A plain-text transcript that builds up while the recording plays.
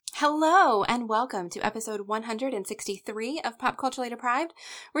Hello and welcome to episode 163 of Pop Culturally Deprived,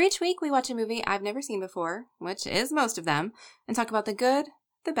 where each week we watch a movie I've never seen before, which is most of them, and talk about the good,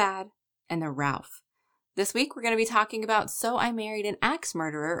 the bad, and the Ralph. This week we're going to be talking about So I Married an Axe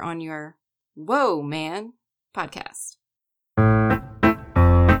Murderer on your Whoa Man podcast.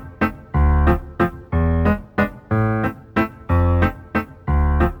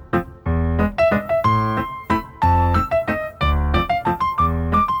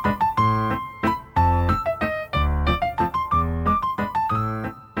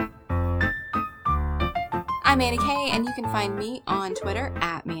 I'm Mandy Kay, and you can find me on Twitter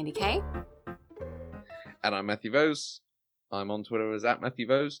at Mandy Kay. And I'm Matthew Vose. I'm on Twitter as at Matthew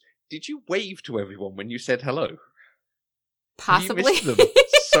Vose. Did you wave to everyone when you said hello? Possibly. You missed them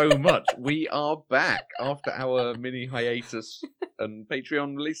so much. We are back after our mini hiatus and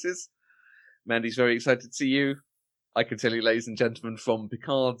Patreon releases. Mandy's very excited to see you. I can tell you, ladies and gentlemen, from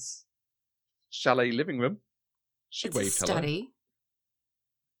Picard's chalet living room. She It's waved a study. hello.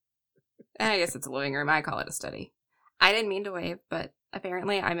 I guess it's a living room. I call it a study. I didn't mean to wave, but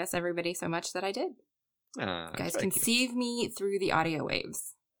apparently I miss everybody so much that I did. You guys can see me through the audio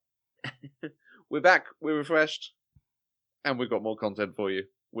waves. We're back, we're refreshed, and we've got more content for you.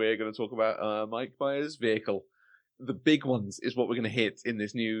 We're going to talk about Mike Myers' vehicle. The big ones is what we're going to hit in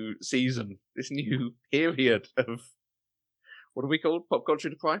this new season, this new period of, what are we called? Pop Culture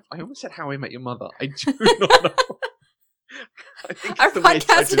Deprived? I almost said How I Met Your Mother. I do not know. Our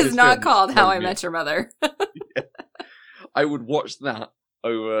podcast is not called How I Met Your Mother. Yeah. I would watch that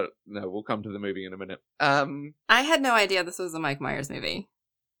over... No, we'll come to the movie in a minute. I had no idea this was a Mike Myers movie.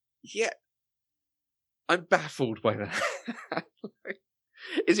 Yeah. I'm baffled by that.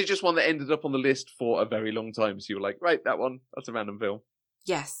 Is it just one that ended up on the list for a very long time? So you were like, right, that one, that's a random film.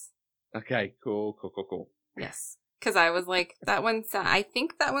 Yes. Okay, cool. Yes. Because I was like, I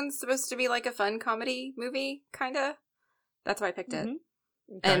think that one's supposed to be like a fun comedy movie, kind of. That's why I picked it.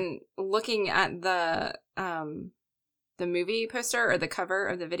 Mm-hmm. Okay. And looking at the movie poster or the cover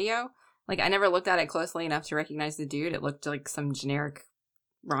of the video, like I never looked at it closely enough to recognize the dude. It looked like some generic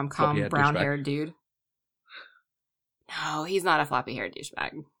rom-com brown-haired dude. No, he's not a floppy-haired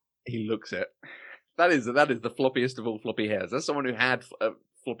douchebag. He looks it. That is the floppiest of all floppy hairs. That's someone who had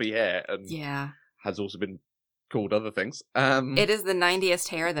floppy hair and has also been called other things. It is the 90th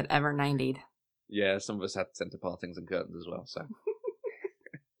hair that ever 90'd. Yeah, some of us had centre partings and curtains as well, so.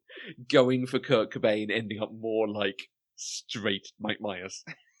 Going for Kurt Cobain, ending up more like straight Mike Myers.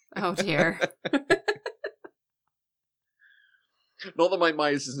 Oh, dear. Not that Mike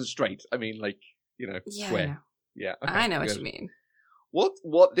Myers isn't straight. I mean, like, square. Yeah, okay, I know what you mean.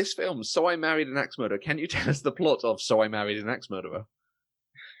 What this film, So I Married an Axe Murderer, can you tell us the plot of So I Married an Axe Murderer?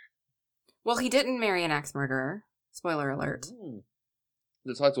 Well, he didn't marry an axe murderer. Spoiler alert.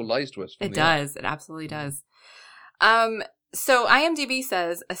 The title lies to us. It does. It absolutely does. So IMDb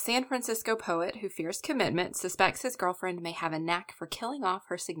says, a San Francisco poet who fears commitment suspects his girlfriend may have a knack for killing off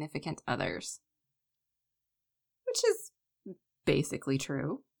her significant others. Which is basically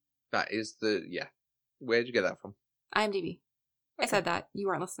true. That is Where'd you get that from? IMDb. Okay. I said that. You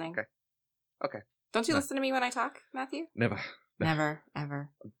weren't listening. Okay. Don't you listen to me when I talk, Matthew? Never, ever.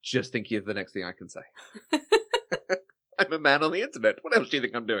 I'm just thinking of the next thing I can say. I'm a man on the internet. What else do you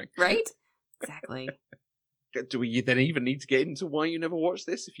think I'm doing? Right? Exactly. Do we then even need to get into why you never watched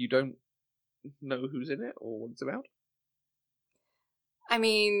this if you don't know who's in it or what it's about? I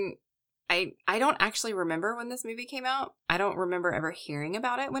mean, I don't actually remember when this movie came out. I don't remember ever hearing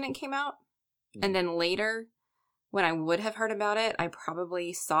about it when it came out. And then later, when I would have heard about it, I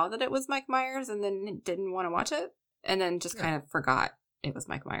probably saw that it was Mike Myers and then didn't want to watch it. And then just kind of forgot it was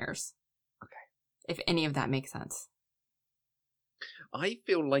Mike Myers. Okay. If any of that makes sense. I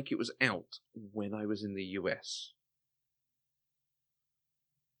feel like it was out when I was in the US.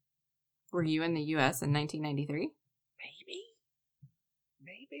 Were you in the US in 1993?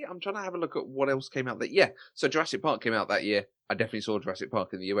 Maybe. I'm trying to have a look at what else came out that year. So Jurassic Park came out that year. I definitely saw Jurassic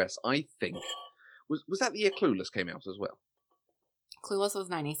Park in the US. I think. Was that the year Clueless came out as well? Clueless was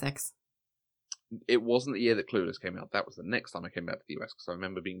 96. It wasn't the year that Clueless came out. That was the next time I came back to the US because I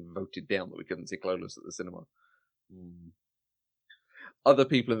remember being voted down that we couldn't see Clueless at the cinema. Other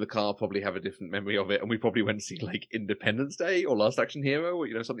people in the car probably have a different memory of it, and we probably went to see like Independence Day or Last Action Hero,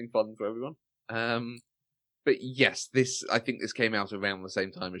 or something fun for everyone. But yes, I think this came out around the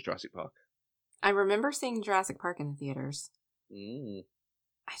same time as Jurassic Park. I remember seeing Jurassic Park in the theaters. I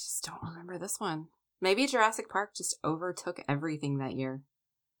just don't remember this one. Maybe Jurassic Park just overtook everything that year.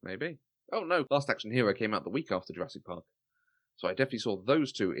 Maybe. Oh no, Last Action Hero came out the week after Jurassic Park. So I definitely saw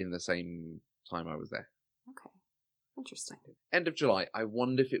those two in the same time I was there. Okay. Interesting. End of July. I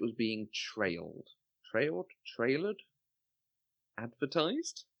wonder if it was being trailered?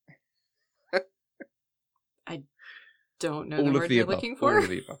 Advertised? I don't know All the of word the you're above. looking for. All of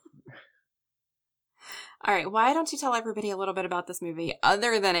the above. All right, why don't you tell everybody a little bit about this movie,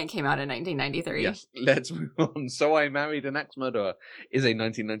 other than it came out in 1993? Yes, let's move on. So I Married an Axe Murderer is a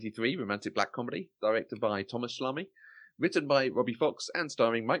 1993 romantic black comedy directed by Thomas Schlamme, written by Robbie Fox, and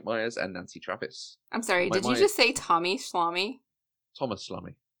starring Mike Myers and Nancy Travis. I'm sorry, Mike did you just say Tommy Schlamme? Thomas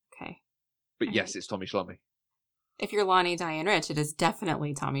Schlamme. Okay. But All yes, right. it's Tommy Schlamme. If you're Lonnie Diane Rich, it is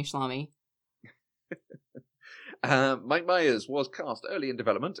definitely Tommy Schlamme. Mike Myers was cast early in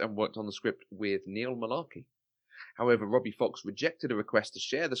development and worked on the script with Neil Malarkey. However, Robbie Fox rejected a request to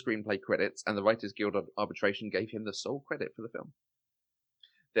share the screenplay credits, and the Writers Guild arbitration gave him the sole credit for the film.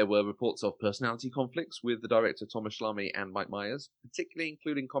 There were reports of personality conflicts with the director Thomas Schlamme and Mike Myers, particularly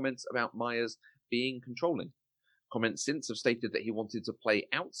including comments about Myers being controlling. Comments since have stated that he wanted to play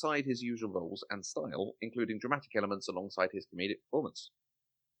outside his usual roles and style, including dramatic elements alongside his comedic performance.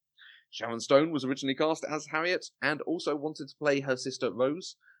 Sharon Stone was originally cast as Harriet and also wanted to play her sister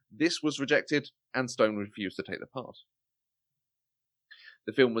Rose. This was rejected, and Stone refused to take the part.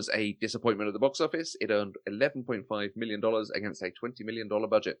 The film was a disappointment at the box office. It earned $11.5 million against a $20 million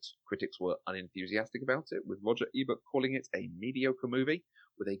budget. Critics were unenthusiastic about it, with Roger Ebert calling it a mediocre movie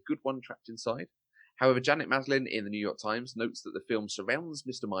with a good one trapped inside. However, Janet Maslin in the New York Times notes that the film surrounds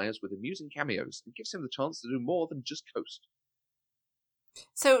Mr. Myers with amusing cameos and gives him the chance to do more than just coast.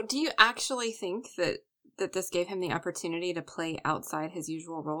 So, do you actually think that this gave him the opportunity to play outside his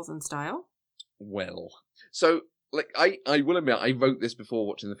usual roles and style? Well, so, I will admit, I wrote this before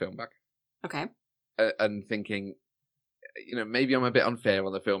watching the film back. Okay. And thinking, maybe I'm a bit unfair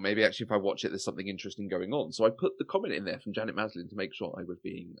on the film. Maybe actually if I watch it, there's something interesting going on. So I put the comment in there from Janet Maslin to make sure I was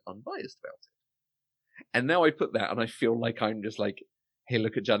being unbiased about it. And now I put that and I feel like I'm just like, hey,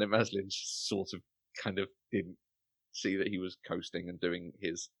 look at Janet Maslin. She sort of kind of didn't see that he was coasting and doing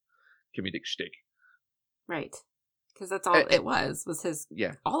his comedic shtick. Right. Because that's all it was his,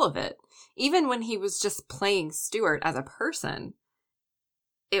 all of it. Even when he was just playing Stuart as a person,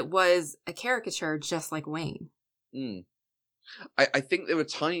 it was a caricature just like Wayne. Mm. I think there were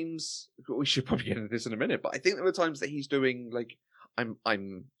times, we should probably get into this in a minute, but I think there were times that he's doing like, I'm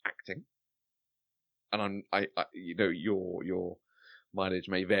acting. And your mileage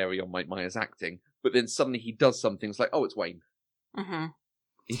may vary on Mike Myers acting, but then suddenly he does something, it's like, oh, it's Wayne. Mm-hmm.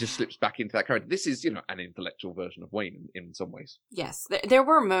 He just slips back into that character. This is, an intellectual version of Wayne in some ways. Yes. There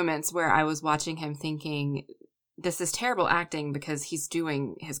were moments where I was watching him thinking, this is terrible acting because he's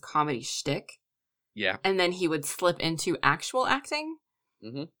doing his comedy shtick. Yeah. And then he would slip into actual acting.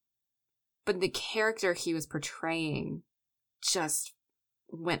 Mm-hmm. But the character he was portraying just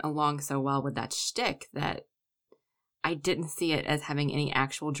went along so well with that shtick that I didn't see it as having any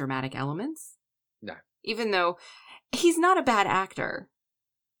actual dramatic elements. No. Even though he's not a bad actor.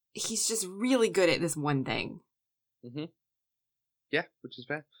 He's just really good at this one thing. Mm-hmm. Yeah, which is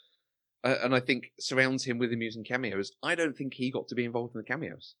fair. And I think surrounds him with amusing cameos. I don't think he got to be involved in the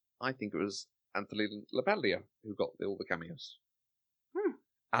cameos. I think it was Anthony LaPaglia who got all the cameos.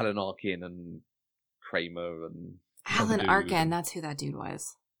 Alan Arkin and Kramer and... Alan Arkin, that's who that dude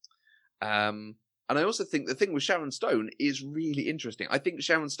was. And I also think the thing with Sharon Stone is really interesting. I think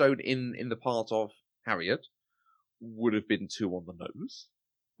Sharon Stone in the part of Harriet would have been too on the nose.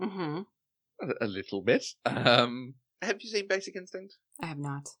 Mm-hmm. A little bit. Have you seen Basic Instinct? I have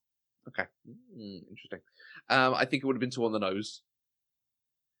not. Okay. Interesting. I think it would have been too on the nose.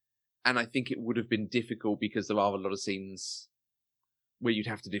 And I think it would have been difficult because there are a lot of scenes where you'd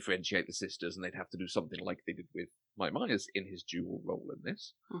have to differentiate the sisters and they'd have to do something like they did with Mike Myers in his dual role in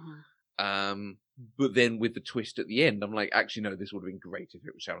this. Mm-hmm. But then with the twist at the end, I'm like, actually, no, this would have been great if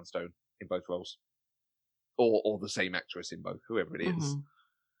it was Sharon Stone in both roles. Or the same actress in both, whoever it is. Mm-hmm.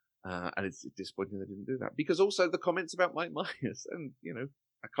 And it's disappointing they didn't do that. Because also the comments about Mike Myers, and,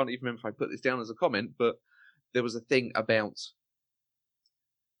 I can't even remember if I put this down as a comment, but there was a thing about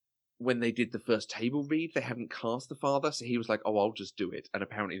when they did the first table read, they hadn't cast the father, so he was like, oh, I'll just do it. And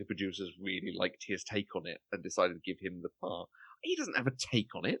apparently the producers really liked his take on it and decided to give him the part. He doesn't have a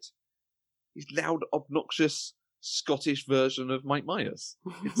take on it. He's loud, obnoxious, Scottish version of Mike Myers.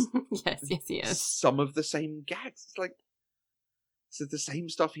 Yes, he is. Some of the same gags. It's like, it's the same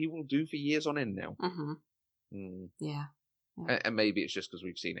stuff he will do for years on end now. Mm-hmm. Yeah. And maybe it's just because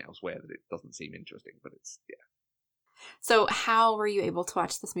we've seen it elsewhere that it doesn't seem interesting, but it's, yeah. So how were you able to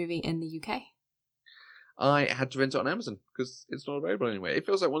watch this movie in the UK? I had to rent it on Amazon because it's not available anywhere. It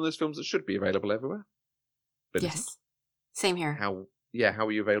feels like one of those films that should be available everywhere. But yes. Same here. how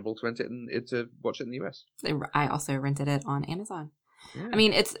are you available to rent it and to watch it in the US? I also rented it on Amazon. Yeah. I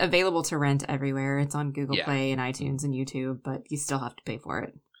mean, it's available to rent everywhere. It's on Google Yeah. Play and iTunes and YouTube, but you still have to pay for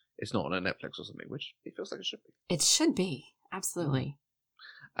it. It's not on a Netflix or something, which it feels like it should be. It should be. Absolutely.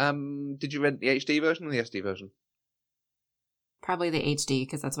 Did you rent the HD version or the SD version? Probably the HD,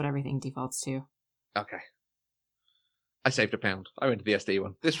 because that's what everything defaults to. Okay. I saved £1. I rented the SD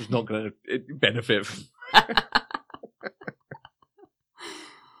one. This was not going to benefit from...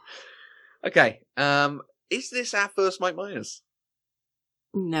 Okay. Is this our first Mike Myers?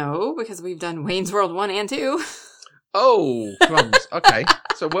 No, because we've done Wayne's World 1 and 2. Oh, crumbs. Okay.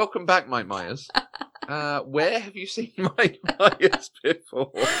 So welcome back, Mike Myers. Where have you seen Mike Myers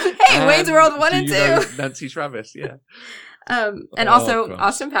before? Hey, Wayne's World 1 and 2. Nancy Travis, yeah. And also crumbs.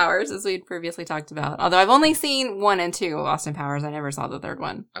 Austin Powers, as we'd previously talked about. Although I've only seen 1 and 2 of Austin Powers. I never saw the third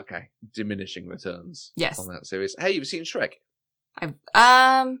one. Okay. Diminishing returns Yes. on that series. Hey, you've seen Shrek?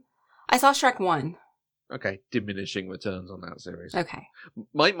 I saw Shrek 1. Okay. Diminishing returns on that series. Okay.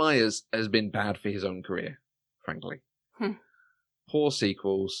 Mike Myers has been bad for his own career, frankly. Poor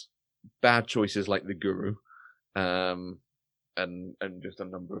sequels, bad choices like The Guru, and just a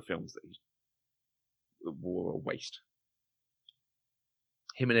number of films that were a waste.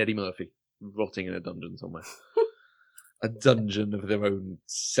 Him and Eddie Murphy rotting in a dungeon somewhere. A dungeon of their own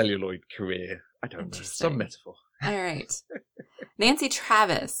celluloid career. I don't know. Some metaphor. All right. Nancy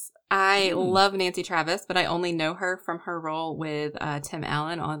Travis. I love Nancy Travis, but I only know her from her role with Tim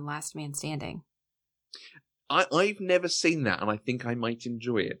Allen on Last Man Standing. I've never seen that, and I think I might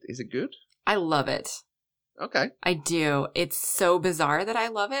enjoy it. Is it good? I love it. Okay. I do. It's so bizarre that I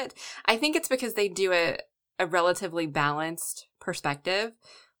love it. I think it's because they do a relatively balanced perspective,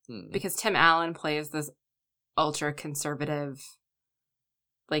 because Tim Allen plays this ultra-conservative,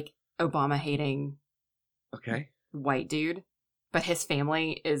 like, Obama-hating white dude, but his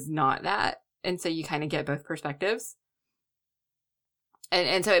family is not that. And so you kind of get both perspectives.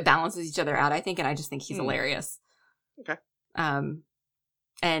 And so it balances each other out, I think, and I just think he's hilarious. Okay. And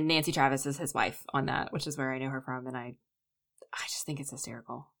Nancy Travis is his wife on that, which is where I know her from, and I just think it's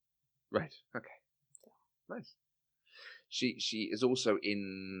hysterical. Right. Okay. Nice. She is also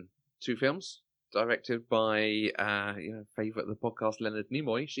in 2 films directed by favorite of the podcast Leonard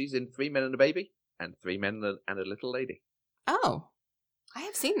Nimoy. She's in 3 Men and a Baby and 3 Men and a Little Lady. Oh, I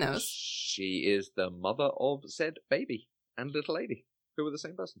have seen those. She is the mother of said baby and little lady, who were the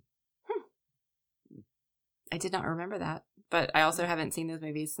same person. I did not remember that, but I also haven't seen those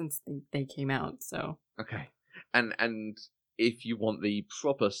movies since they came out. So okay, and if you want the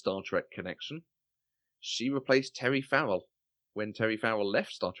proper Star Trek connection, she replaced Terry Farrell when Terry Farrell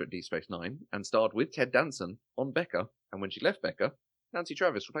left Star Trek Deep Space Nine and starred with Ted Danson on Becca, and when she left Becca, Nancy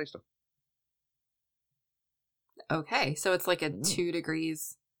Travis replaced her. Okay, so it's like a 2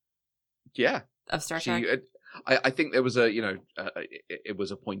 degrees. Yeah, of Star Trek. I think there was it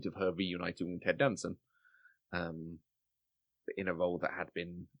was a point of her reuniting with Ted Danson, in a role that had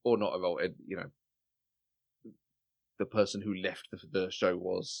been, or not a role. The person who left the show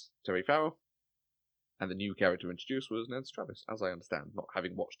was Terry Farrell, and the new character introduced was Nancy Travis, as I understand, not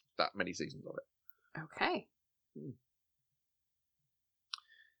having watched that many seasons of it. Okay.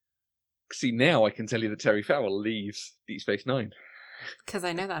 See, now I can tell you that Terry Farrell leaves Deep Space Nine. Because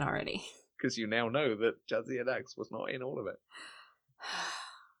I know that already. Because you now know that Jadzia Dax was not in all of it.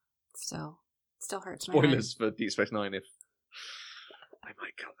 Still hurts my Spoilers for Deep Space Nine if... I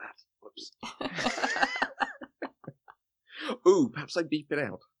might cut that. Whoops. Ooh, perhaps I beep it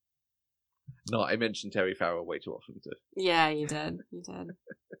out. No, I mentioned Terry Farrell way too often too. Yeah, you did.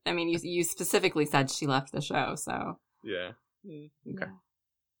 I mean, you specifically said she left the show, so... Yeah. Okay. Yeah.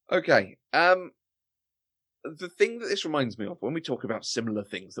 Okay. The thing that this reminds me of, when we talk about similar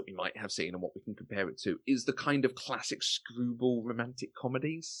things that we might have seen and what we can compare it to, is the kind of classic screwball romantic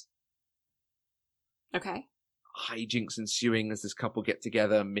comedies. Okay. Hijinks ensuing as this couple get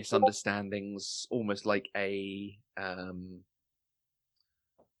together, misunderstandings, almost like a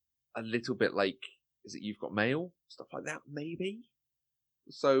little bit like, is it You've Got Mail? Stuff like that, maybe?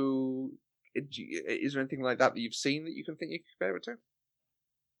 So, is there anything like that you've seen that you can think you can compare it to?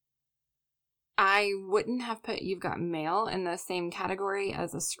 I wouldn't have put You've Got Mail in the same category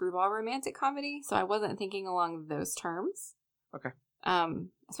as a screwball romantic comedy, so I wasn't thinking along those terms. Okay.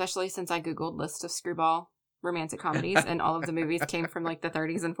 Especially since I Googled list of screwball romantic comedies, and all of the movies came from like the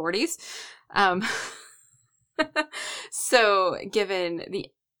 30s and 40s. So given the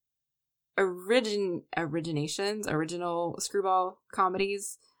original screwball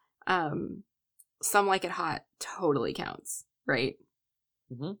comedies, Some Like It Hot totally counts, right?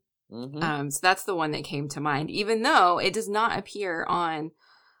 Mm-hmm. Mm-hmm. So that's the one that came to mind, even though it does not appear on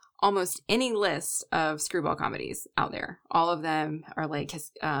almost any list of screwball comedies out there. All of them are like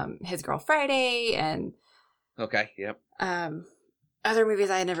His Girl Friday and Okay, yep. other movies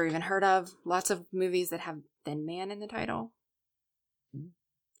I had never even heard of. Lots of movies that have Thin Man in the title.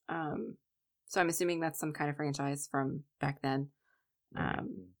 So I'm assuming that's some kind of franchise from back then.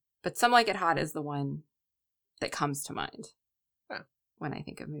 But Some Like It Hot is the one that comes to mind when I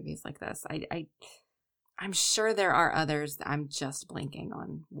think of movies like this. I'm sure there are others that I'm just blanking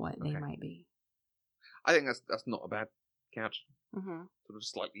on what they might be. I think that's not a bad catch. Mm-hmm. Sort of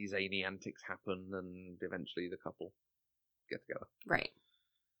slightly zany antics happen, and eventually the couple get together. Right.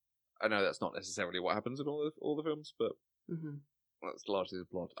 I know that's not necessarily what happens in all the films, but that's largely the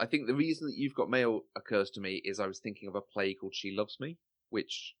plot. I think the reason that You've Got Mail occurs to me is I was thinking of a play called She Loves Me,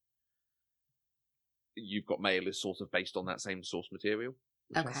 which You've Got Mail is sort of based on that same source material.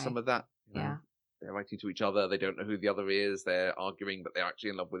 Which has some of that. Yeah. They're writing to each other. They don't know who the other is. They're arguing, but they're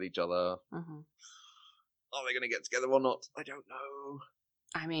actually in love with each other. Mm-hmm. Are they going to get together or not? I don't know.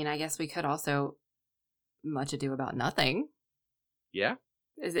 I mean, I guess we could also Much Ado About Nothing. Yeah.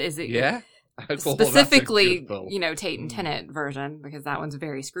 Is it? Yeah. Specifically, Tate and Tennant version, because that one's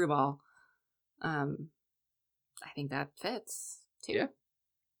very screwball. I think that fits too. Yeah.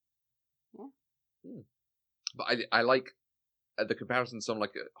 But I like the comparison Some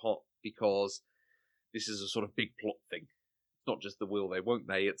Like It Hot because this is a sort of big plot thing. It's not just the will they, won't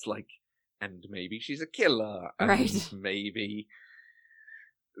they. It's like, and maybe she's a killer. And right. Maybe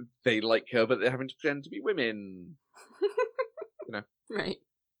they like her, but they're having to pretend to be women. Right.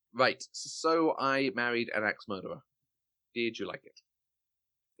 Right. So I married an axe murderer. Did you like it?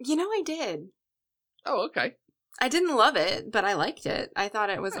 I did. Oh, okay. I didn't love it, but I liked it. I thought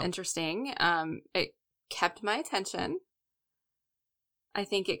it was interesting. It kept my attention. I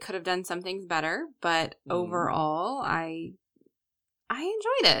think it could have done some things better, but overall, I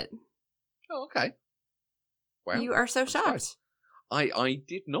enjoyed it. Oh, okay. Wow. You are so shocked. I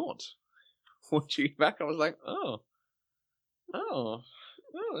did not. Watching it back, I was like, oh,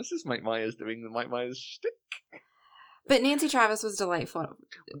 this is Mike Myers doing the Mike Myers shtick. But Nancy Travis was delightful,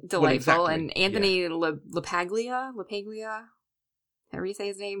 Well, exactly. And Anthony LaPaglia, however you say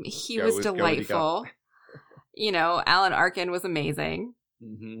his name, he was delightful. Alan Arkin was amazing.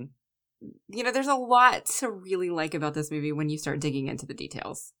 Mm-hmm. There's a lot to really like about this movie when you start digging into the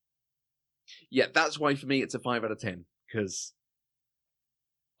details. Yeah, that's why for me it's a 5 out of 10, because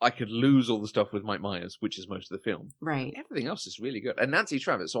I could lose all the stuff with Mike Myers, which is most of the film. Right. Everything else is really good. And Nancy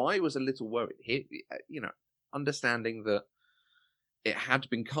Travis, so I was a little worried here, understanding that it had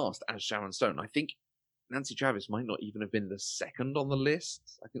been cast as Sharon Stone. I think Nancy Travis might not even have been the second on the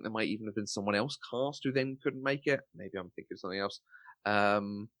list. I think there might even have been someone else cast who then couldn't make it. Maybe I'm thinking of something else.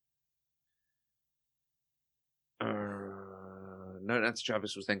 No, Nancy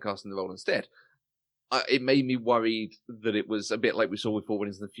Travis was then cast in the role instead. It made me worried that it was a bit like we saw with Four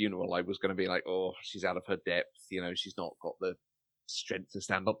Weddings and the Funeral. I was going to be like, oh, she's out of her depth. She's not got the strength to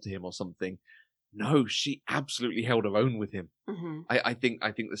stand up to him or something. No, she absolutely held her own with him. Mm-hmm. I think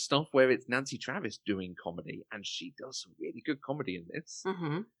the stuff where it's Nancy Travis doing comedy, and she does some really good comedy in this,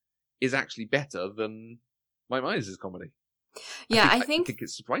 is actually better than Mike Myers' comedy. Yeah, I think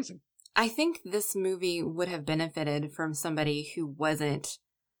it's surprising. I think this movie would have benefited from somebody who wasn't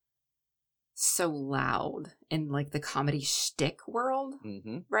so loud in like the comedy shtick world,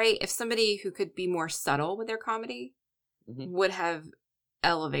 right? If somebody who could be more subtle with their comedy would have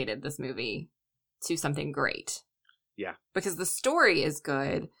elevated this movie to something great. Yeah. Because the story is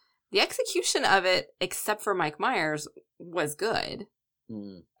good. The execution of it, except for Mike Myers, was good.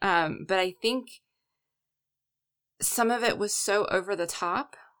 But I think some of it was so over the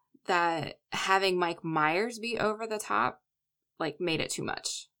top that having Mike Myers be over the top, made it too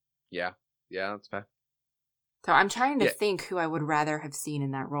much. Yeah. Yeah, that's fair. So I'm trying to think who I would rather have seen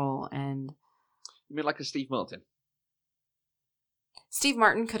in that role, and... You mean like a Steve Martin? Steve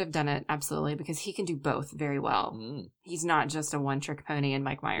Martin could have done it, absolutely, because he can do both very well. He's not just a one-trick pony, and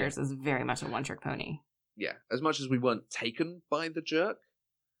Mike Myers is very much a one-trick pony. Yeah, as much as we weren't taken by the jerk,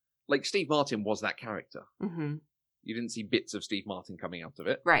 Steve Martin was that character. Mm-hmm. You didn't see bits of Steve Martin coming out of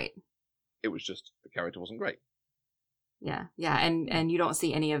it. Right. It was just, the character wasn't great. Yeah, and you don't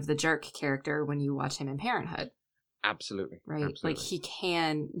see any of the jerk character when you watch him in Parenthood. Absolutely. Right? Absolutely. He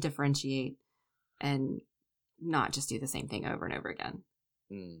can differentiate and not just do the same thing over and over again.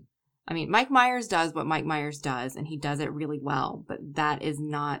 I mean, Mike Myers does what Mike Myers does, and he does it really well, but that is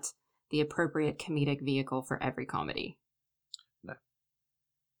not the appropriate comedic vehicle for every comedy. No.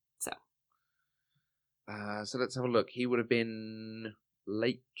 So let's have a look. He would have been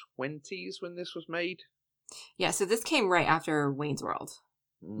late 20s when this was made. Yeah, so this came right after Wayne's World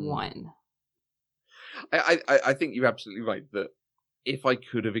 1. I think you're absolutely right that if I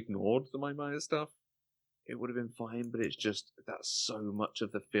could have ignored the Mike Myers stuff, it would have been fine. But it's just that's so much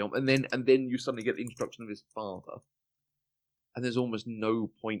of the film, and then you suddenly get the introduction of his father, and there's almost no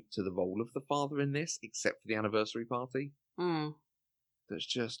point to the role of the father in this except for the anniversary party. That's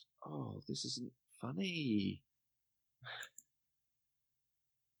just this isn't funny.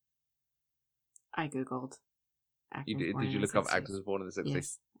 I googled. Did you look up actors born in the 60s?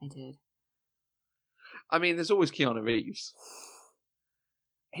 Yes, I did. I mean, there's always Keanu Reeves.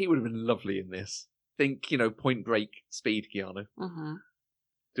 He would have been lovely in this. Think, Point Break speed Keanu.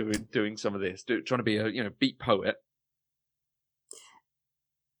 Doing some of this, trying to be a beat poet.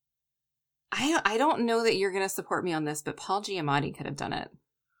 I don't know that you're going to support me on this, but Paul Giamatti could have done it.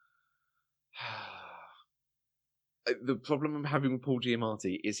 The problem I'm having with Paul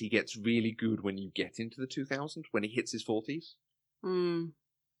Giamatti is he gets really good when you get into the 2000s, when he hits his 40s.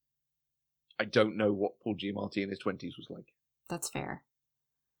 I don't know what Paul Giamatti in his 20s was like. That's fair.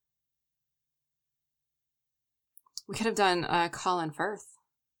 We could have done Colin Firth.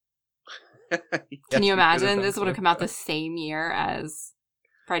 Can you imagine? This would have come out the same year as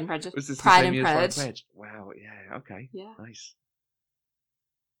Pride and Prejudice. Was this Pride the and same year as Prejudice? Pride and Prejudice? Wow, yeah, okay. Yeah. Nice.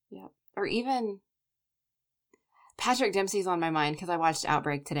 Yeah. Or even Patrick Dempsey's on my mind because I watched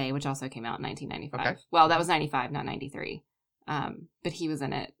Outbreak today, which also came out in 1995. Okay. Well, that was 95, not 93. But he was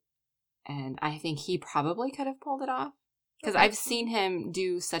in it. And I think he probably could have pulled it off. Because I've seen him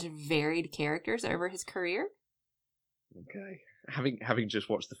do such varied characters over his career. Okay. Having just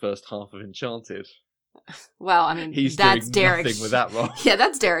watched the first half of Enchanted. Well, I mean, he's that's doing Derek. Nothing with that role. Yeah,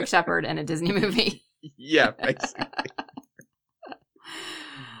 that's Derek Shepherd in a Disney movie. Yeah, basically.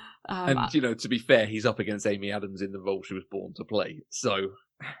 And, to be fair, he's up against Amy Adams in the role she was born to play. So.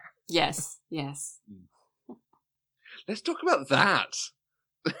 Yes. Let's talk about that.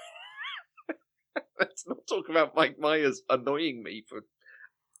 Let's not talk about Mike Myers annoying me for.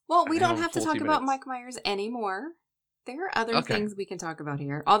 Well, we don't have to talk minutes. about Mike Myers anymore. There are other things we can talk about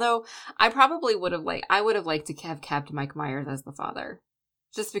here. Although I probably would have liked to have kept Mike Myers as the father,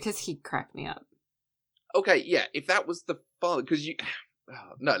 just because he cracked me up. Okay, yeah, if that was the father, because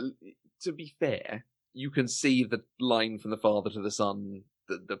to be fair, you can see the line from the father to the son,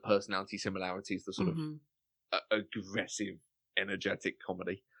 the personality similarities, the sort of aggressive, energetic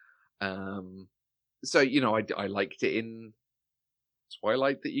comedy. So I liked it in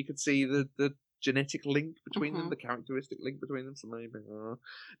Twilight that you could see the genetic link between them, the characteristic link between them. So maybe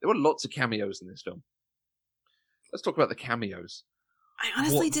there were lots of cameos in this film. Let's talk about the cameos. I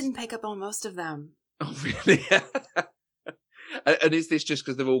honestly didn't pick up on most of them. Oh, really? And is this just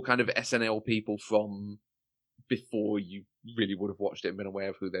because they're all kind of SNL people from before you really would have watched it and been aware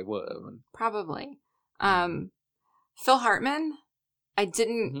of who they were? Probably. Phil Hartman. I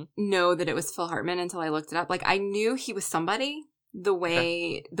didn't know that it was Phil Hartman until I looked it up. Like, I knew he was somebody. The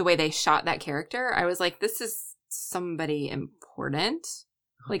way they shot that character, I was like, this is somebody important.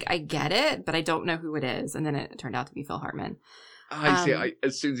 Like, I get it, but I don't know who it is. And then it turned out to be Phil Hartman. I see.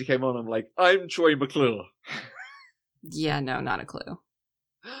 As soon as he came on, I'm like, I'm Troy McClure. Yeah, no, not a clue.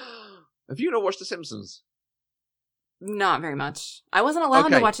 Have you not watched The Simpsons? Not very much. I wasn't allowed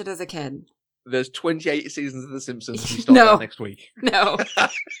to watch it as a kid. There's 28 seasons of The Simpsons. We start that next week. No.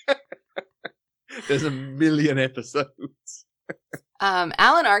 There's 1 million episodes.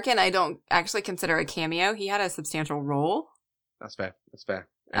 Alan Arkin, I don't actually consider a cameo. He had a substantial role. That's fair.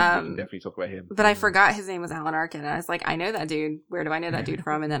 And we can definitely talk about him. But I forgot his name was Alan Arkin. And I was like, I know that dude. Where do I know that dude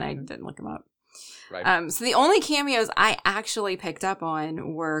from? And then I didn't look him up. Right. So the only cameos I actually picked up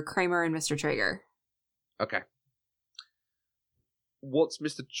on were Kramer and Mr. Traeger. Okay. What's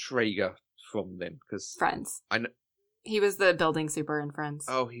Mr. Traeger from then? Because Friends. I know he was the building super in Friends.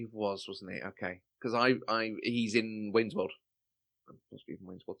 Oh, he wasn't he? Okay. Because he's in Wayne's World. Must be in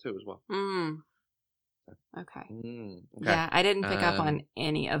Wayne's World 2 as well. Okay. Okay. Yeah, I didn't pick up on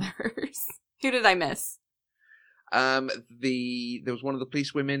any others. Who did I miss? There was one of the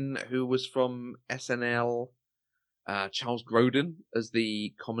police women who was from SNL. Charles Grodin as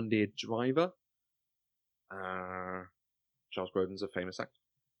the commandeered driver. Charles Grodin's a famous actor.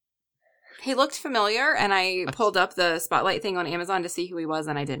 He looked familiar, and I pulled up the Spotlight thing on Amazon to see who he was,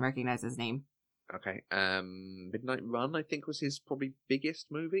 and I didn't recognize his name. Okay. Midnight Run, I think, was his probably biggest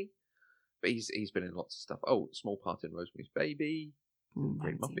movie. But he's been in lots of stuff. Oh, small part in Rosemary's Baby.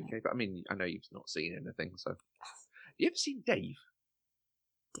 Great Muppet Caper. I mean, I know you've not seen anything, so. You ever seen Dave?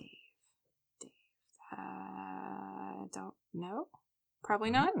 Dave. Don't know.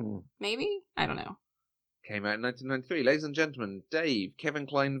 Probably not. Maybe. I don't know. Came out in 1993. Ladies and gentlemen, Dave, Kevin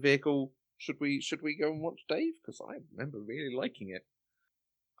Kline vehicle. Should we go and watch Dave? Because I remember really liking it.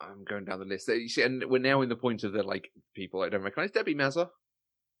 I'm going down the list. You see, and we're now in the point of the people I don't recognise. Debbie Mazar,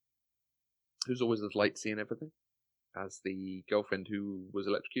 who's always as lightsy and everything, as the girlfriend who was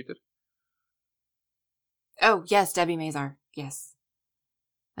electrocuted. Oh yes, Debbie Mazar. Yes,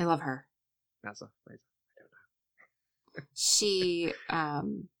 I love her. Mazar. I don't know. She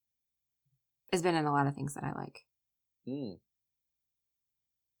has been in a lot of things that I like.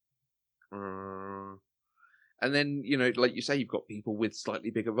 And then, like you say, you've got people with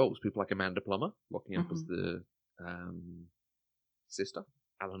slightly bigger roles. People like Amanda Plummer, rocking up as the sister.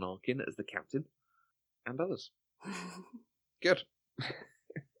 Alan Arkin as the captain. And others. Good.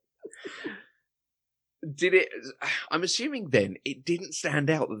 I'm assuming then, it didn't stand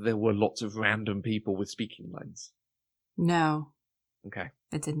out that there were lots of random people with speaking lines. No. Okay.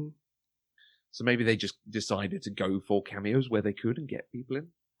 It didn't. So maybe they just decided to go for cameos where they could and get people in?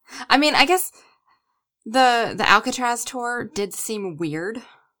 I mean, I guess the Alcatraz tour did seem weird.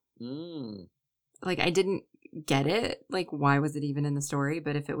 Like, I didn't get it. Like, why was it even in the story?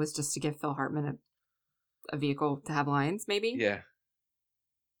 But if it was just to give Phil Hartman a vehicle to have lines, maybe? Yeah.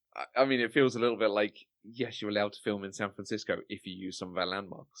 I mean, it feels a little bit like, yes, you're allowed to film in San Francisco if you use some of our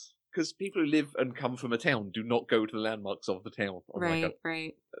landmarks. Because people who live and come from a town do not go to the landmarks of the town. Right.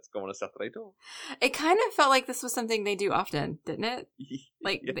 Let's go on a Saturday tour. It kind of felt like this was something they do often, didn't it?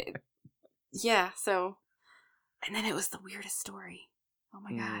 Like, yeah, so... And then it was the weirdest story. Oh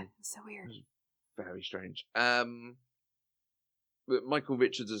my God, it was so weird. Very strange. But Michael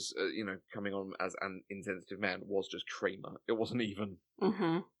Richards, as coming on as an insensitive man, was just Kramer. It wasn't even...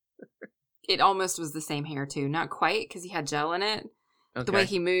 Mm-hmm. It almost was the same hair, too. Not quite, because he had gel in it. Okay. The way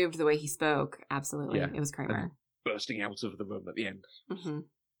he moved, the way he spoke, absolutely. Yeah. It was Kramer. And bursting out of the room at the end. Mm-hmm.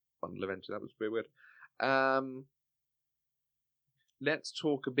 Bundle eventually, that was very weird. Let's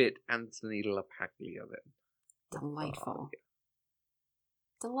talk a bit Anthony LaPaglia then. Delightful.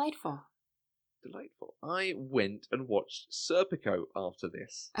 Delightful. I went and watched Serpico after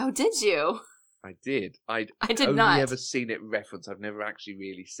this. Oh, did you? I did. I did only not. Ever seen it referenced. I've never actually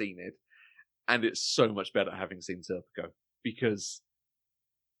really seen it. And it's so much better having seen Serpico. Because,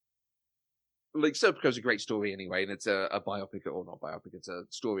 Serpico's a great story anyway, and it's a biopic, or not biopic, it's a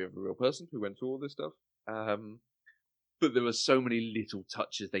story of a real person who went through all this stuff. But there were so many little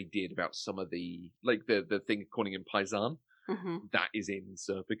touches they did about some of the thing calling him Paisan. Mm-hmm. That is in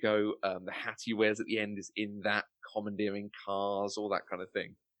Serpico. The hat he wears at the end is in that, commandeering cars, all that kind of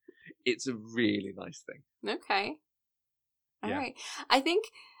thing. It's a really nice thing. Okay. All right. I think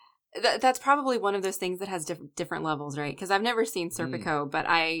that's probably one of those things that has different levels, right? Because I've never seen Serpico, but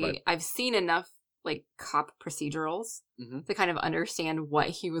I've seen enough cop procedurals to kind of understand what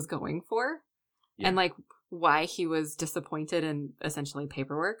he was going for and why he was disappointed in essentially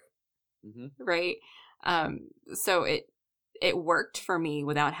paperwork, right? So it worked for me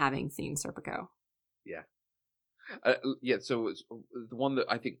without having seen Serpico. Yeah. So it's, the one that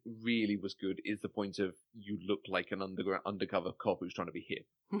I think really was good is the point of you look like an undercover cop who's trying to be hip.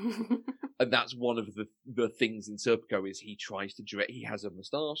 And that's one of the things in Serpico is he tries to dress. He has a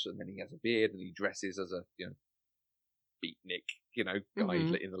moustache and then he has a beard and he dresses as a beatnik, guy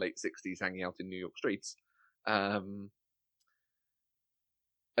in the late 60s hanging out in New York streets. And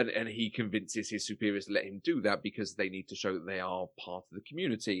he convinces his superiors to let him do that because they need to show that they are part of the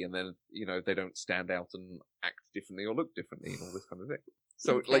community and then, they don't stand out and act differently or look differently and all this kind of thing.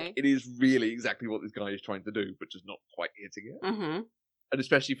 So, it is really exactly what this guy is trying to do, but just not quite hitting it. Mm-hmm. And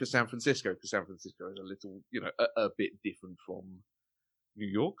especially for San Francisco, because San Francisco is a little, a bit different from New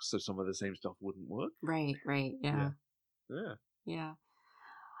York, so some of the same stuff wouldn't work. Right, yeah.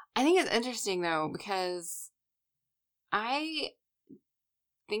 I think it's interesting, though, because I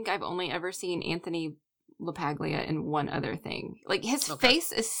think I've only ever seen Anthony LaPaglia in one other thing. His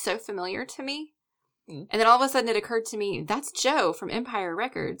face is so familiar to me. And then all of a sudden it occurred to me, that's Joe from Empire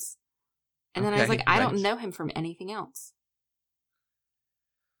Records. And then I was like, I don't know him from anything else.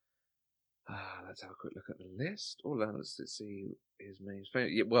 Let's have a quick look at the list. Let's see his main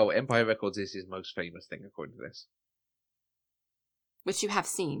famous. Yeah, well, Empire Records is his most famous thing, according to this. Which you have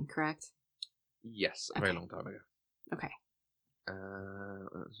seen, correct? Yes, a very long time ago. Okay.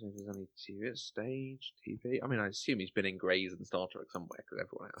 Let's see if there's any TV, stage, TV. I mean, I assume he's been in Grey's and Star Trek somewhere, because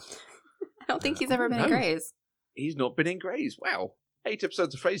everyone has. I don't think he's ever been in Grey's. He's not been in Grey's. Wow. 8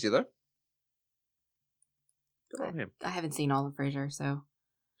 episodes of Frasier, though. Good on him. I haven't seen all of Frasier, so...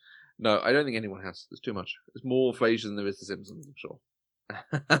 No, I don't think anyone has. There's too much. There's more Frasier than there is The Simpsons, I'm sure.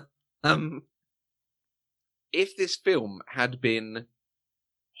 If this film had been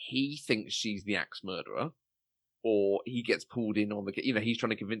he thinks she's the axe murderer, or he gets pulled in on the, he's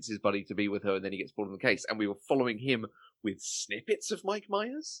trying to convince his buddy to be with her, and then he gets pulled in the case, and we were following him with snippets of Mike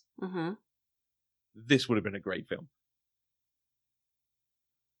Myers. Mm-hmm. This would have been a great film.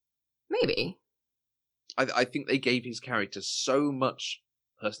 Maybe. I think they gave his character so much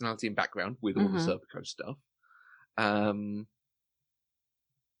personality and background with all the Serpico stuff.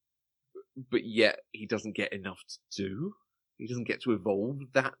 But yet he doesn't get enough to do. He doesn't get to evolve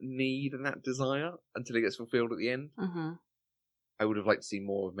that need and that desire until it gets fulfilled at the end. Mm-hmm. I would have liked to see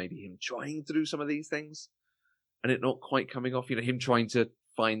more of maybe him trying to do some of these things and it not quite coming off. Him trying to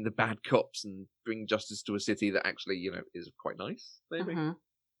find the bad cops and bring justice to a city that actually, is quite nice, maybe. Mm-hmm.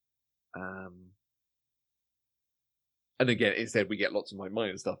 And again, instead we get lots of Mike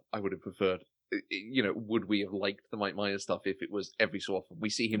Myers stuff. I would have preferred, would we have liked the Mike Myers stuff if it was every so often? We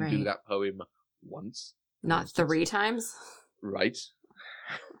see him do that poem once. Not 3 times? Right.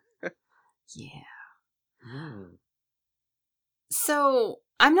 Yeah. Mm. So,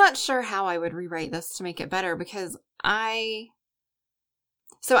 I'm not sure how I would rewrite this to make it better, because I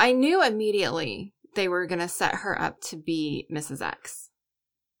knew immediately they were going to set her up to be Mrs. X.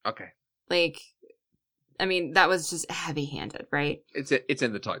 Okay. That was just heavy-handed, right? It's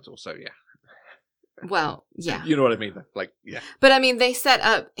in the title, so yeah. Well, yeah. You know what I mean? Yeah. But they set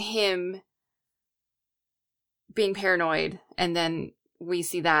up him being paranoid, and then we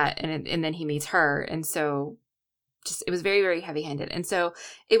see that, and then he meets her, and so just it was very, very heavy-handed. And so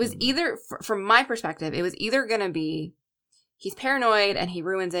it was either, from my perspective, it was either going to be he's paranoid and he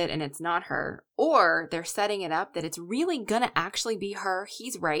ruins it and it's not her, or they're setting it up that it's really going to actually be her.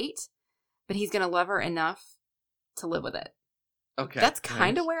 He's right, but he's going to love her enough to live with it. Okay. That's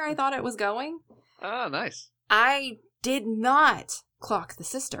kind of where I thought it was going. Ah, nice. I did not clock the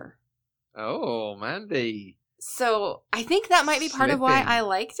sister. Oh, Mandy. So I think that might be part of why Slipping. I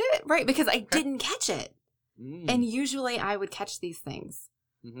liked it, right? Because I didn't catch it. Mm. And usually I would catch these things.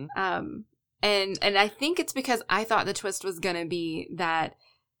 Mm-hmm. And I think it's because I thought the twist was going to be that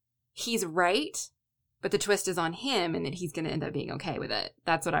he's right, but the twist is on him and that he's going to end up being okay with it.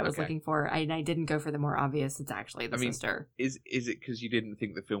 That's what I was looking for. I didn't go for the more obvious. It's actually the sister. Is it because you didn't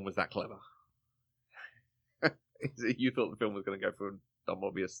think the film was that clever? Is it you thought the film was going to go for a dumb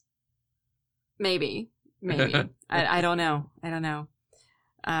obvious? Maybe. I don't know.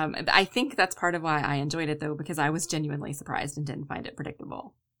 I think that's part of why I enjoyed it, though, because I was genuinely surprised and didn't find it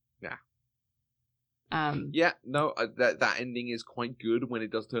predictable. Yeah. That ending is quite good when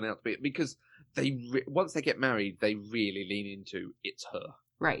it does turn out to be, because once they get married, they really lean into it's her.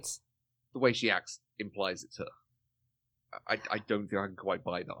 Right. The way she acts implies it's her. I don't think I can quite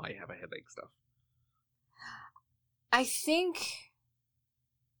buy that I have a headache stuff. I think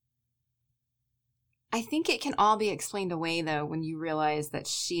it can all be explained away, though, when you realize that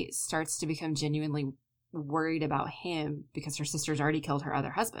she starts to become genuinely worried about him because her sister's already killed her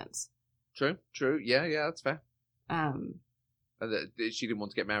other husbands. True. Yeah, that's fair. She didn't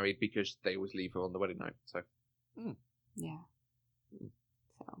want to get married because they always leave her on the wedding night. So, yeah.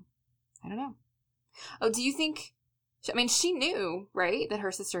 So, I don't know. Oh, do you think? She knew, right, that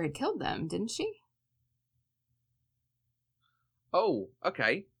her sister had killed them, didn't she? Oh,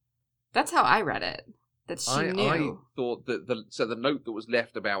 okay. That's how I read it. That she knew. I thought that the note that was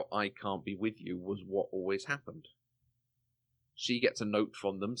left about "I can't be with you" was what always happened. She gets a note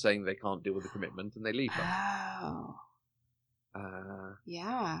from them saying they can't deal with the commitment, and they leave her. Oh.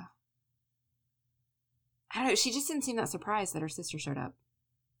 Yeah. I don't know. She just didn't seem that surprised that her sister showed up.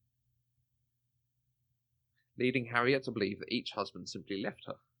 Leading Harriet to believe that each husband simply left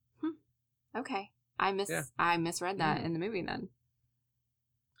her. Okay. I misread that in the movie then.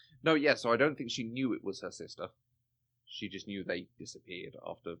 No, yeah, so I don't think she knew it was her sister. She just knew they disappeared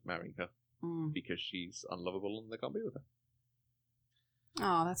after marrying her because she's unlovable and they can't be with her.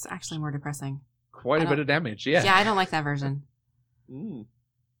 Oh, that's actually more depressing. Quite a bit of damage, yeah. Yeah, I don't like that version. The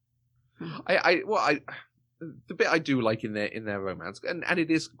bit I do like in their romance, and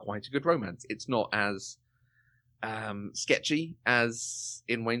it is quite a good romance. It's not as sketchy as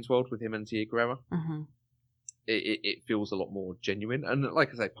in Wayne's World with him and Tia Carrere. Mm-hmm. It feels a lot more genuine, and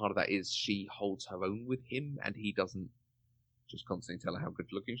like I say, part of that is she holds her own with him, and he doesn't just constantly tell her how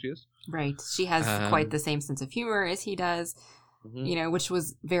good looking she is. Right, she has quite the same sense of humor as he does. Which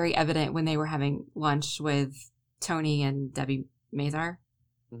was very evident when they were having lunch with Tony and Debbie Mazar,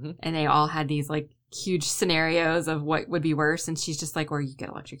 and they all had these like huge scenarios of what would be worse, and she's just like, "Or you get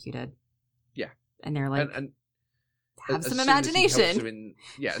electrocuted." Yeah, and they're like, and "Have some imagination."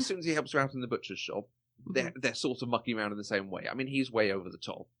 As soon as he helps her out in the butcher's shop, they're sort of mucking around in the same way. I mean, he's way over the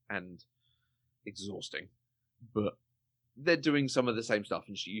top and exhausting, but they're doing some of the same stuff,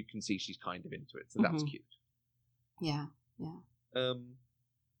 and you can see she's kind of into it, so that's cute. Yeah.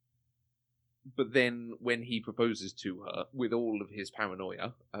 But then when he proposes to her with all of his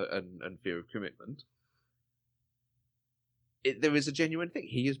paranoia and fear of commitment, there is a genuine thing.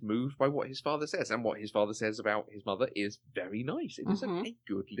 He is moved by what his father says, and what his father says about his mother is very nice. It is a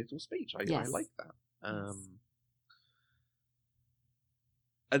good little speech. I like that.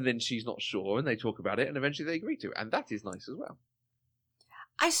 And then she's not sure, and they talk about it, and eventually they agree to, and that is nice as well.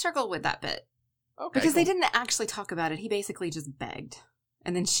 I struggle with that bit. Okay, because they didn't actually talk about it. He basically just begged,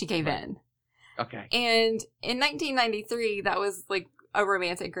 and then she gave in. Okay. And in 1993, that was like a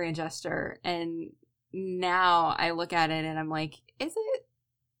romantic grand gesture, and now I look at it and I'm like, is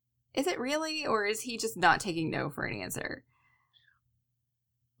it really, or is he just not taking no for an answer?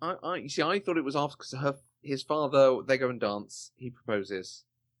 I see. I thought it was after because his father. They go and dance. He proposes.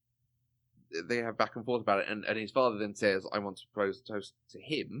 They have back and forth about it, and his father then says, "I want to propose a toast to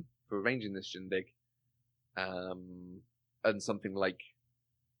him for arranging this shindig," and something like,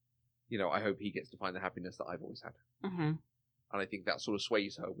 I hope he gets to find the happiness that I've always had. Mm-hmm. And I think that sort of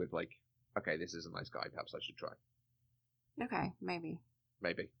sways her with like, okay, this is a nice guy. Perhaps I should try. Okay, maybe.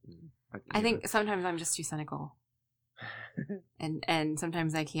 I think sometimes I'm just too cynical. and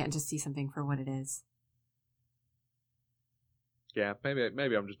sometimes I can't just see something for what it is. Yeah,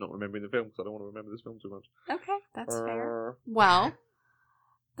 maybe I'm just not remembering the film because I don't want to remember this film too much. Okay, that's fair. Well,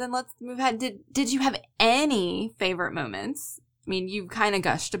 then let's move ahead. Did you have any favorite moments? I mean, you kind of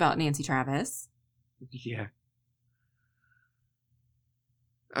gushed about Nancy Travis. Yeah.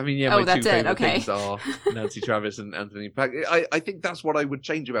 I mean, yeah, my two favorite things are Nancy Travis and Anthony Pack. I think that's what I would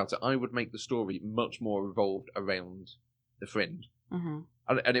change about it. I would make the story much more revolved around the friend. Mm-hmm.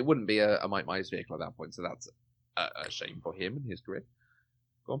 And it wouldn't be a Mike Myers vehicle at that point, so that's a shame for him and his career.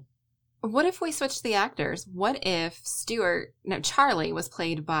 Go on. What if we switched the actors? What if Charlie was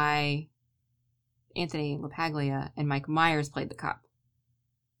played by Anthony LaPaglia and Mike Myers played the cop?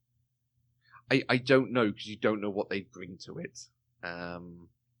 I don't know, because you don't know what they bring to it.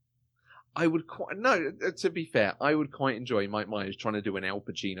 I would to be fair, I would quite enjoy Mike Myers trying to do an Al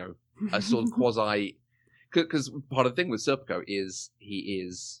Pacino, a sort of quasi, because part of the thing with Serpico is he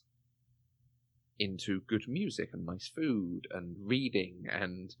is into good music and nice food and reading,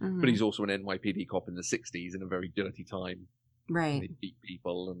 but he's also an NYPD cop in the 60s in a very dirty time. Right. They beat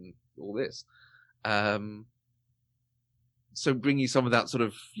people and all this. So bringing some of that sort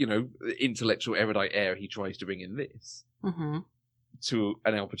of, intellectual erudite air he tries to bring in this. Mm-hmm. To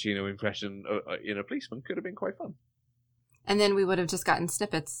an Al Pacino impression in A Policeman could have been quite fun. And then we would have just gotten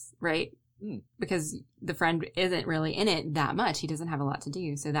snippets, right? Because the friend isn't really in it that much. He doesn't have a lot to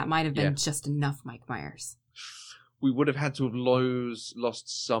do. So that might have been just enough Mike Myers. We would have had to have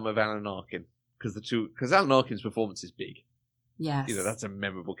lost some of Alan Arkin. Because Alan Arkin's performance is big. Yes. That's a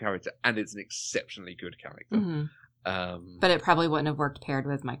memorable character. And it's an exceptionally good character. Mm-hmm. But it probably wouldn't have worked paired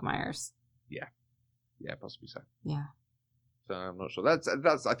with Mike Myers. Yeah. Yeah, possibly so. Yeah. So I'm not sure.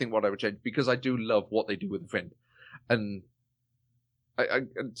 That's I think what I would change, because I do love what they do with a friend, and I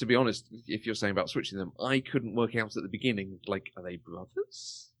to be honest, if you're saying about switching them, I couldn't work out at the beginning. Like, are they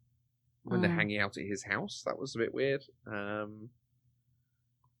brothers when they're hanging out at his house? That was a bit weird.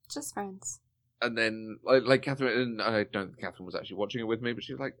 Just friends. And then like Catherine, and I don't think Catherine was actually watching it with me, but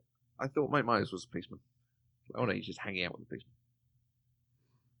she was like, I thought Mike Myers was a policeman. Oh no, he's just hanging out with the policeman.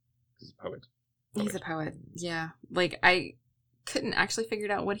 He's a poet. He's a poet. Yeah. Like, I couldn't actually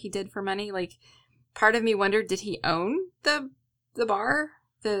figure out what he did for money. Like, part of me wondered, did he own the bar?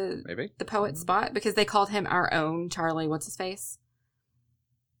 Maybe. The poet spot? Because they called him our own Charlie what's-his-face.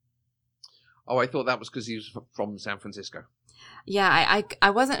 Oh, I thought that was because he was from San Francisco. Yeah, I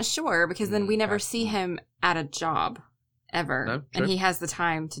wasn't sure, because then we never see him at a job ever. No, and he has the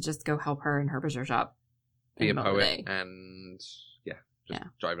time to just go help her in her butcher shop. Be a poet and,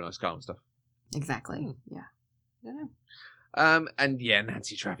 drive a nice car and stuff. Exactly. Yeah. I don't know. And yeah,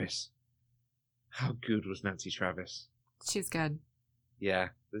 Nancy Travis. How good was Nancy Travis? She's good. Yeah.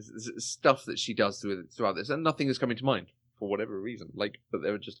 There's stuff that she does throughout this, and nothing is coming to mind for whatever reason. But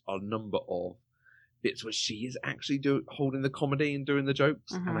there are just a number of bits where she is actually holding the comedy and doing the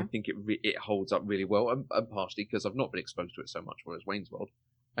jokes, and I think it holds up really well, and partially because I've not been exposed to it so much, whereas Wayne's World,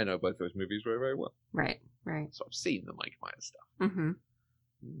 I know both those movies very, very well. Right. So I've seen the Mike Myers stuff. Mm-hmm.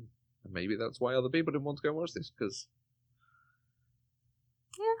 And maybe that's why other people didn't want to go and watch this, because...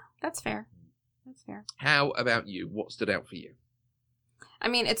 Yeah, that's fair. How about you? What stood out for you? I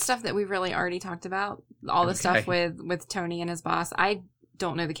mean, it's stuff that we've really already talked about. All the stuff with Tony and his boss. I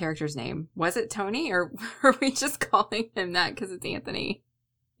don't know the character's name. Was it Tony, or are we just calling him that because it's Anthony,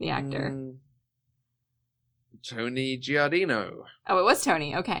 the actor? Tony Giardino. Oh, it was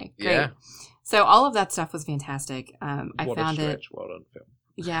Tony. Okay, great. Yeah. So all of that stuff was fantastic. I What found a it. stretch. Well done film.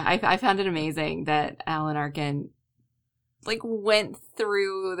 Yeah, I found it amazing that Alan Arkin went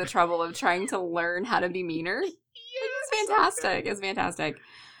through the trouble of trying to learn how to be meaner. It's fantastic. It's fantastic.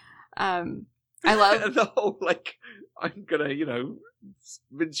 I love the whole I'm gonna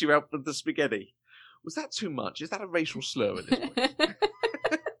rinse you out with the spaghetti. Was that too much? Is that a racial slur at this point?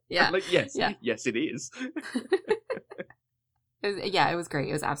 Yeah. Yes, Yeah. yes, it is. It was great.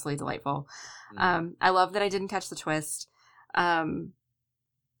 It was absolutely delightful. I love that I didn't catch the twist.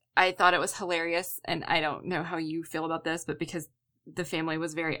 I thought it was hilarious, and I don't know how you feel about this, but because the family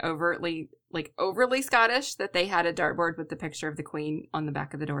was very overtly Scottish, that they had a dartboard with the picture of the Queen on the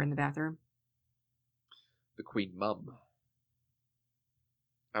back of the door in the bathroom. The Queen Mum.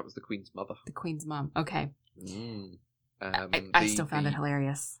 That was the Queen's mother. The Queen's mom. Okay. I still found it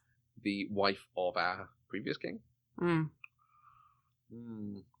hilarious. The wife of our previous king.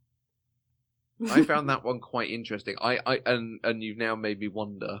 I found that one quite interesting. And you've now made me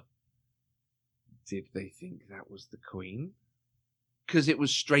wonder, did they think that was the Queen? Because it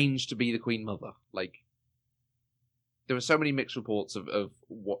was strange to be the Queen Mother. There were so many mixed reports of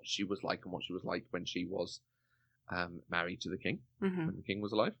what she was like and what she was like when she was married to the king, when the king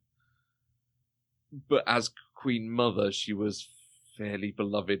was alive. But as Queen Mother, she was fairly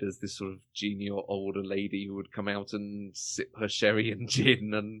beloved as this sort of genial older lady who would come out and sip her sherry and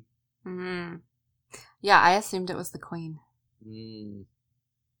gin and... Yeah, I assumed it was the Queen. Mm.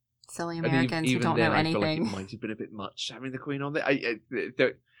 Silly Americans who don't know anything. I feel like it might have been a bit much having the Queen on there.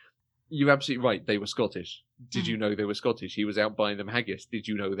 You're absolutely right. They were Scottish. Did you know they were Scottish? He was out buying them haggis. Did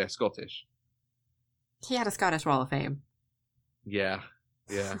you know they're Scottish? He had a Scottish Wall of Fame. Yeah.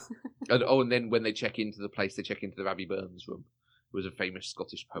 And then when they check into the place, they check into the Rabbie Burns room, who was a famous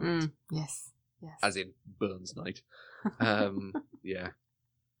Scottish poet. Yes. As in Burns Night. Yeah.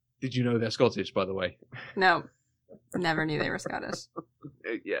 Did you know they're Scottish, by the way? No. Never knew they were Scottish.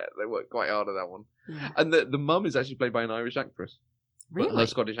 Yeah, they worked quite hard at that one. Yeah. And the mum is actually played by an Irish actress. Really? But her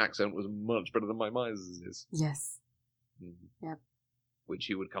Scottish accent was much better than Mike Myers' is. Yes. Yep. Which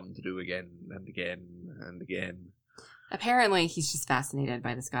he would come to do again and again and again. Apparently, he's just fascinated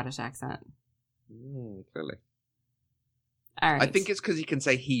by the Scottish accent. Clearly. All right. I think it's because he can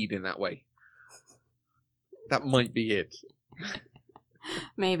say heed in that way. That might be it.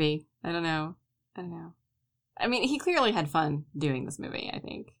 Maybe. I don't know. I mean, he clearly had fun doing this movie, I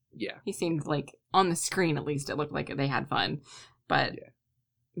think. Yeah. He seemed like, on the screen at least, it looked like they had fun. But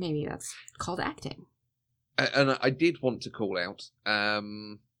maybe that's called acting. And I did want to call out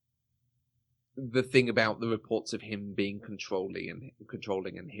the thing about the reports of him being controlling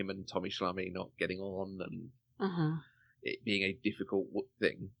and him and Tommy Shlamme not getting on and it being a difficult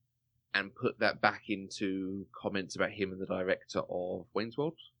thing, and put that back into comments about him and the director of Wayne's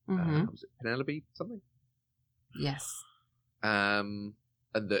World. Was it Penelope something? Yes. And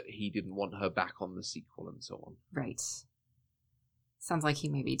that he didn't want her back on the sequel and so on. Right. Sounds like he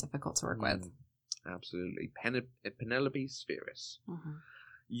may be difficult to work with. Absolutely. Penelope Spheris.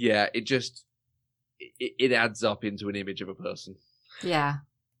 Yeah, it adds up into an image of a person. Yeah.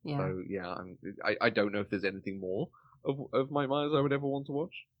 So, yeah, I don't know if there's anything more of Mike Myers I would ever want to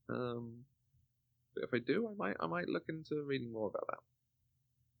watch. But if I do, I might look into reading more about that.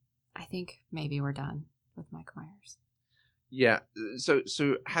 I think maybe we're done with Mike Myers. Yeah. So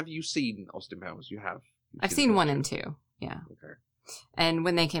have you seen Austin Powers? You have? I've seen 1 and 2. Yeah. Okay. And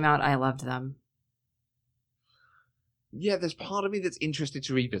when they came out, I loved them. Yeah, there's part of me that's interested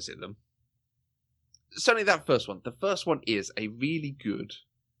to revisit them. Certainly that first one. The first one is a really good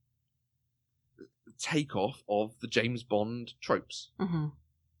takeoff of the James Bond tropes.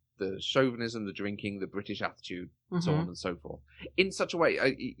 The chauvinism, the drinking, the British attitude, so on and so forth. In such a way,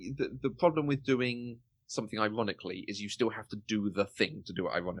 the problem with doing something ironically is you still have to do the thing to do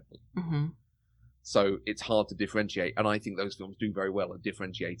it ironically. So it's hard to differentiate, and I think those films do very well at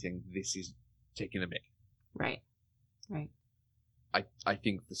differentiating. This is taking a mick. Right. I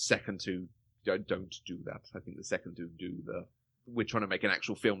think the second two don't do that. I think the second two do we're trying to make an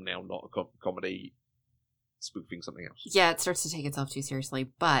actual film now, not a comedy spoofing something else. Yeah, it starts to take itself too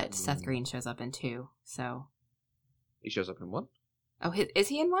seriously, but Seth Green shows up in 2, so... He shows up in 1? Oh, is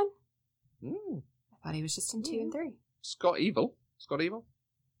he in 1? I thought he was just in 2 and 3. Scott Evil.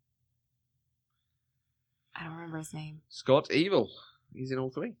 I don't remember his name. Scott Evil. He's in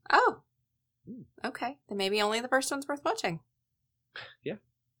all 3. Oh. Okay. Then maybe only the first one's worth watching. Yeah.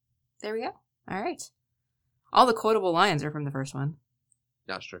 There we go. All right. All the quotable lines are from the first one.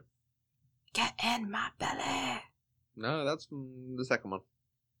 That's true. Get in my belly. No, that's from the second one.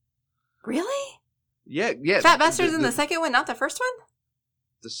 Really? Yeah. Fat Bastard's in the second one, not the first one?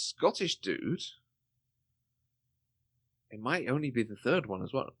 The Scottish dude. It might only be the third one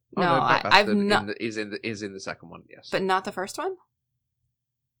as well. No, Fat I've Bastard not. is in the second one. Yes, But not the first one?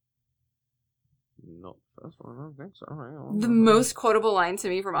 not the first one. I don't think so. All right, The most quotable line to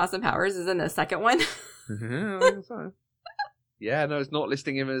me from Austin Powers is in the second one. I think so. Yeah, no, it's not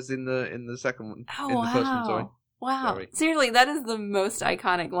listing him as in the second one. Oh, in the wow. first one, sorry. Wow. Sorry. Seriously, that is the most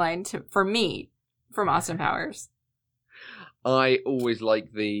iconic line for me from Austin Powers. I always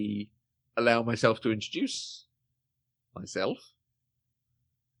like the allow myself to introduce myself.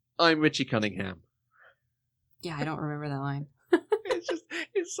 I'm Richie Cunningham. Yeah, I don't remember that line.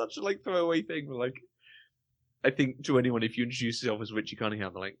 It's such a like throwaway thing. Like, I think to anyone, if you introduce yourself as Richie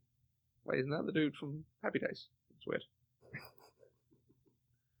Cunningham, they're like, wait, isn't that the dude from Happy Days? It's weird.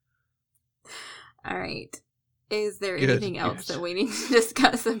 All right. Is there Good, anything else that we need to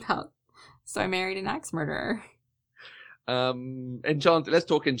discuss about So I Married an Axe Murderer? Enchanted. Let's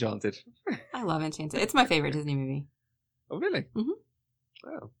talk Enchanted. I love Enchanted. It's my favorite Disney movie. Oh, really? Mm-hmm.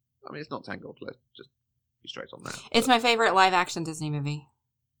 Oh, I mean, it's not Tangled. Let's just be straight on that. It's my favorite live action Disney movie.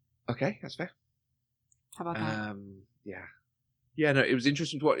 Okay, that's fair. How about that? Yeah, no, it was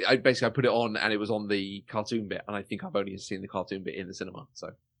interesting to watch. I put it on and it was on the cartoon bit, and I think I've only seen the cartoon bit in the cinema. So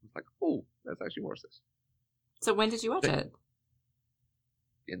I was like, oh, let's actually watch this. So when did you watch it?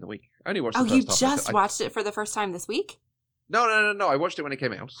 In the week. I only watched Oh, the you first half. just watched it for the first time this week? No. I watched it when it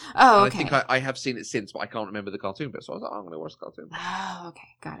came out. Oh, and okay. I think I have seen it since, but I can't remember the cartoon bit. So I was like, I'm going to watch the cartoon. Oh,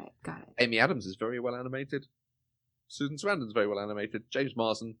 okay. Got it. Amy Adams is very well animated. Susan Sarandon's very well animated. James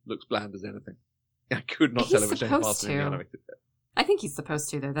Marsden looks bland as anything. I could not tell it was James Marsden in the animated bit. I think he's supposed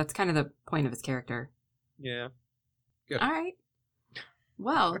to, though. That's kind of the point of his character. Yeah. Good. All right.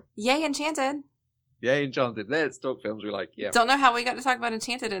 Well, yay, Enchanted. Yay, Enchanted. Let's talk films we like. Yeah. Don't know how we got to talk about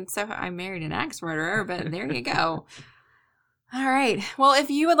Enchanted and So I Married an Axe Murderer, but there you go. All right. Well, if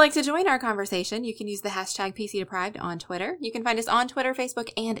you would like to join our conversation, you can use the hashtag PCDeprived on Twitter. You can find us on Twitter, Facebook,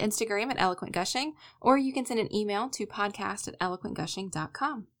 and Instagram at Eloquent Gushing, or you can send an email to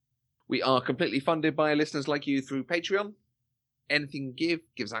podcast@eloquentgushing.com. We are completely funded by listeners like you through Patreon. Anything you give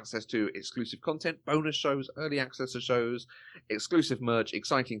gives access to exclusive content, bonus shows, early access to shows, exclusive merch,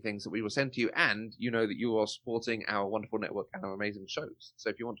 exciting things that we will send to you, and you know that you are supporting our wonderful network and our amazing shows. So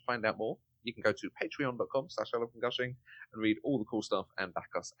if you want to find out more, you can go to patreon.com/eloquentgushing and read all the cool stuff and back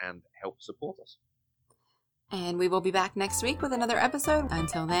us and help support us. And we will be back next week with another episode.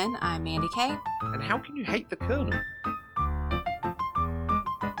 Until then, I'm Mandy Kay. And how can you hate the Colonel?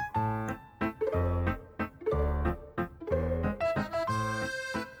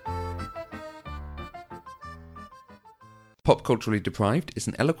 Pop Culturally Deprived is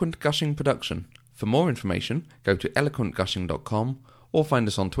an Eloquent Gushing production. For more information, go to eloquentgushing.com or find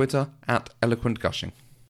us on Twitter @eloquentgushing.